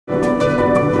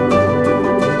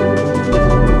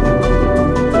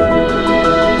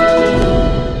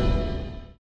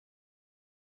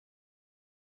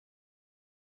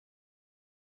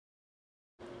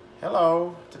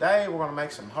Hello, today we're going to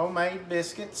make some homemade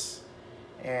biscuits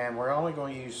and we're only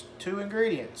going to use 2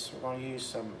 ingredients. We're going to use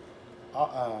some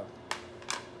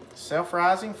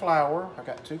self-rising flour. I've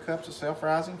got 2 cups of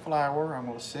self-rising flour. I'm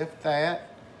going to sift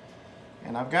that.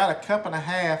 And I've got 1.5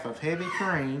 cups of heavy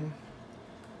cream.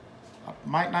 I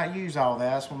might not use all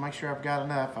that. I just want to make sure I've got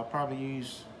enough. I'll probably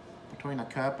use between 1.5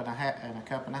 cups and 1.5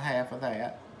 cups of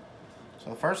that.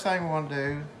 So the first thing we want to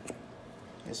do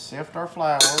is sift our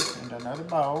flour into another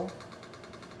bowl.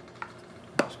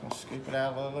 I'm just going to scoop it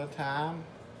out a little at a time.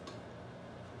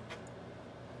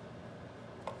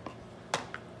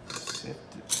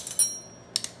 Sift it.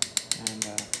 And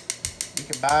you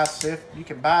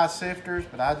can buy sifters,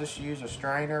 but I just use a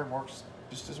strainer. It works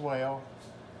just as well.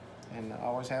 And I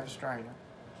always have a strainer.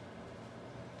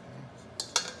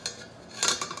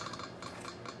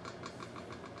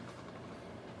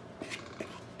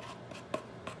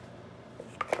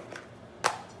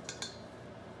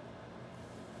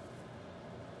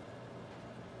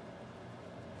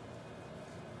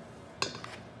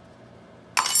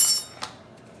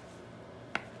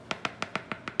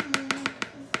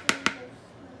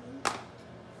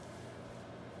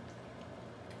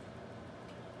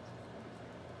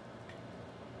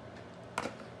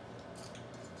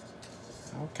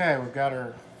 Okay, we've got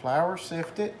our flour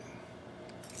sifted.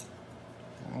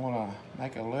 I'm going to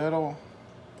make a little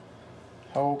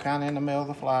hole kind of in the middle of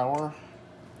the flour.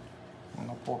 I'm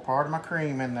going to pour part of my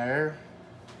cream in there.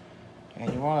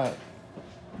 And you don't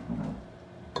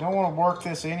want to work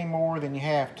this any more than you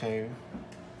have to.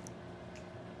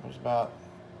 There's about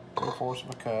 3/4 of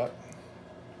a cup.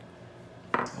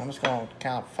 I'm just going to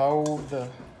kind of fold the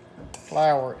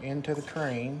flour into the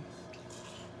cream.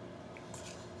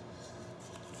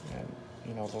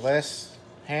 You know, the less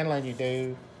handling you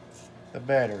do, the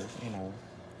better. You know,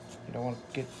 you don't want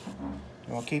to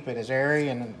keep it as airy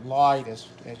and light as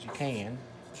you can.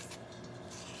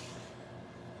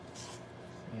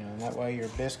 You know, and that way your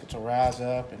biscuits will rise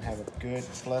up and have a good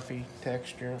fluffy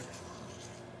texture.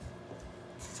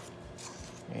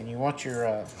 And you want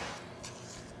your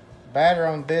batter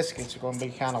on biscuits are going to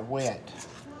be kind of wet.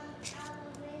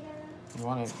 You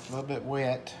want it a little bit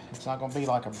wet. It's not going to be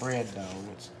like a bread dough.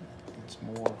 It's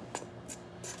more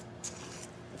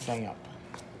damp.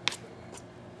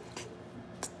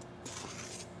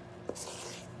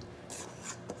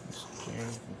 Just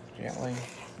gently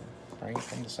bring it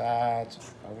from the sides,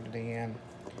 fold it in.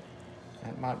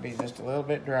 That might be just a little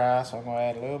bit dry, so I'm going to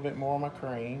add a little bit more of my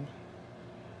cream.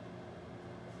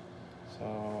 So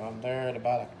I'm there at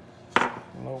about a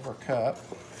little over a cup.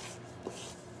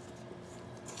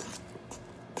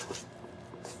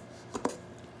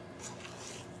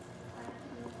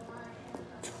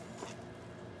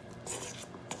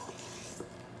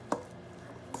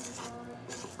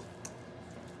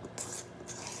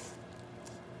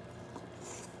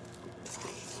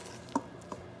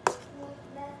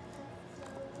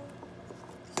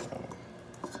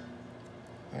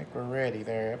 I think we're ready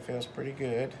there. It feels pretty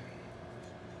good.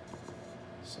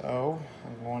 So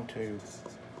I'm going to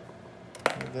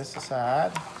move this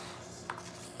aside.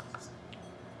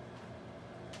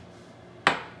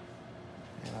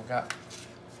 And I've got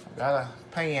a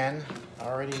pan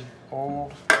already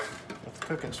oiled with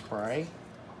cooking spray.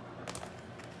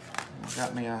 I've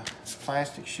got me a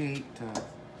plastic sheet to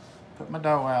put my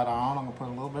dough out on. I'm going to put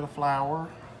a little bit of flour.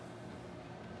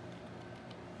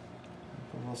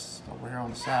 Put this over here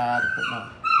on the side.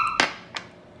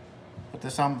 Put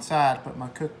this on the side. Put my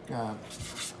biscuit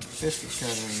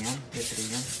cutter in. Dip it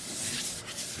in.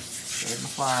 Spread my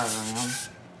flour around.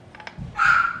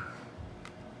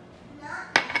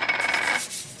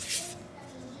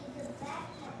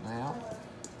 Now,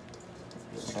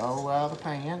 get the dough out of the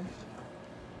pan.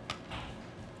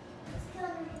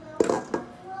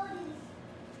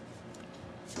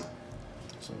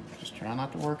 So just try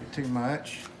not to work it too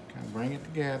much. Kind of bring it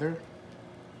together.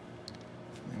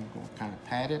 And we're going to kind of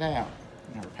pat it out,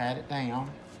 or pat it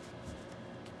down.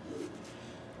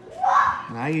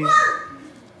 And I use...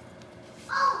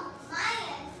 Oh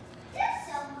man, there's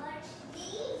so much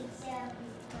beads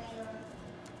everywhere.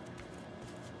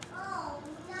 Oh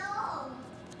no.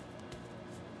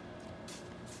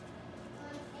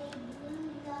 Want a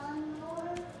blue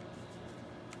lawnmower?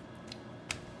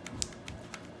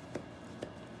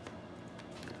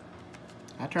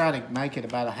 I try to make it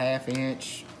about a 1/2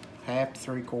 inch, 1/2 to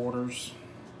 3/4.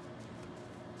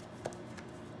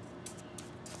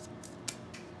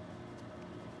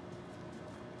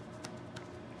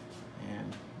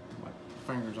 And wipe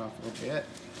my fingers off a little bit.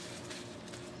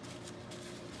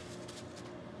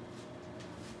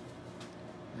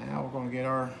 Now we're going to get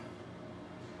our,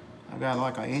 I've got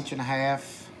like 1.5 inches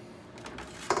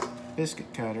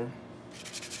biscuit cutter.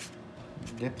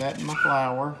 Dip that in my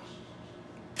flour.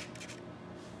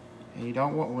 And you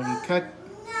don't want, when you cut,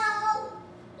 No,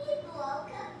 he broke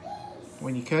a piece.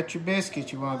 when you cut your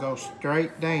biscuits, you want to go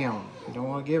straight down. You don't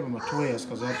want to give them a twist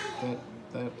because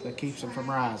that keeps them from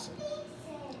rising.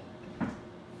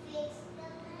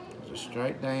 Just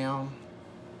straight down.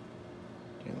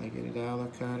 Gently get it out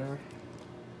of the cutter.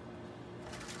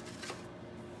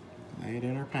 Lay it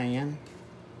in our pan.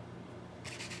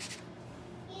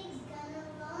 He's gonna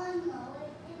lawnmower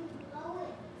it and blow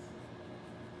it.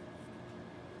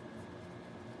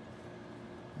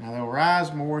 Now they'll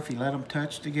rise more if you let them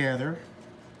touch together.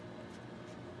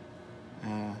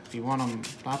 If you want them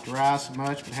not to rise so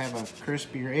much but have a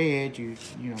crispier edge, you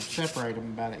know, separate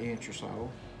them about an inch or so.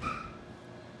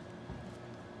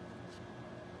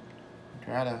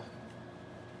 Try to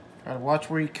watch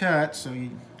where you cut so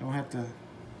you don't have to,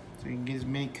 so you can get as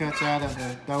many cuts out of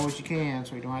the dough as you can,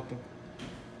 so you don't have to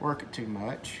work it too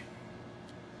much.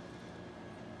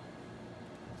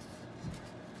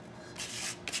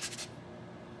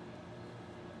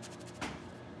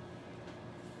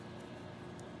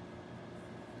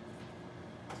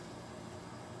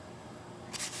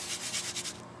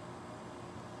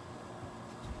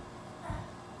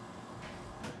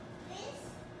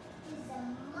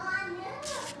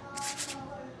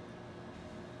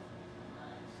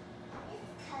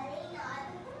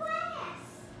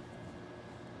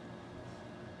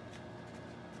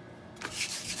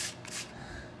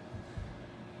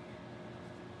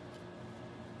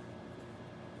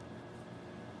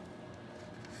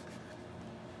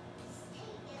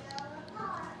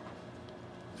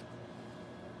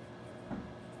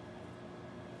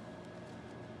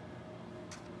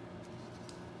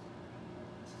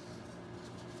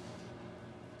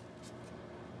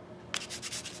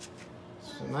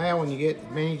 So now when you get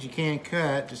as many as you can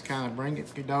cut, just kind of bring your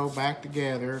dough back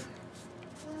together.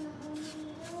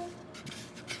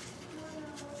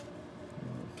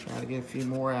 Try to get a few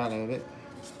more out of it.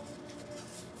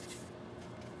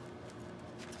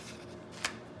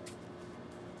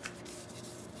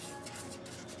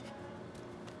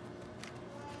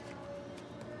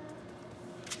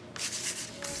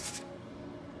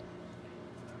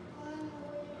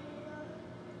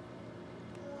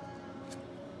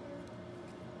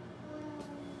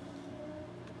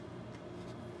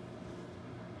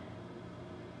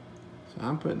 So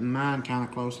I'm putting mine kind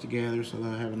of close together so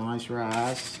they'll have a nice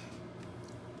rise.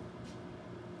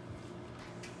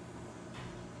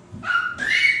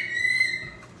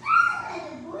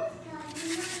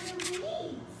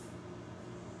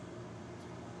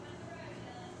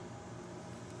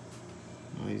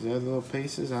 Now these other little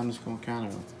pieces, I'm just going to kind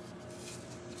of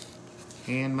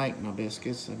hand make my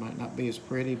biscuits. They might not be as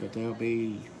pretty, but they'll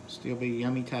still be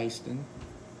yummy tasting.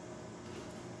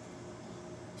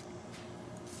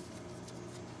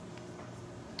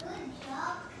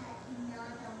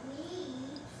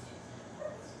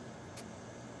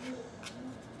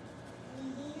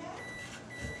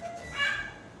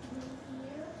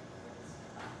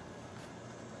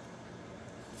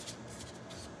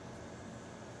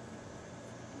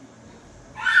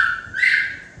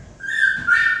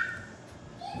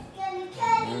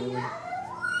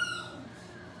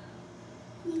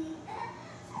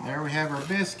 There we have our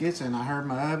biscuits, and I heard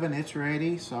my oven, it's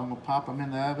ready, so I'm gonna pop them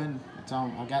in the oven. It's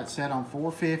on, I got it set on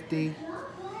 450,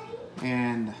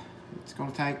 and it's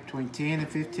gonna take between 10 and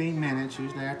 15 minutes.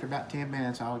 Usually after about 10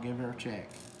 minutes, I'll give her a check.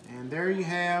 And there you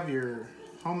have your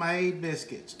homemade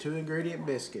biscuits, 2 ingredient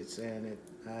biscuits, and it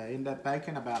ended up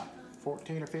baking about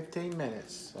 14 or 15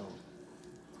 minutes, so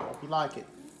hope you like it.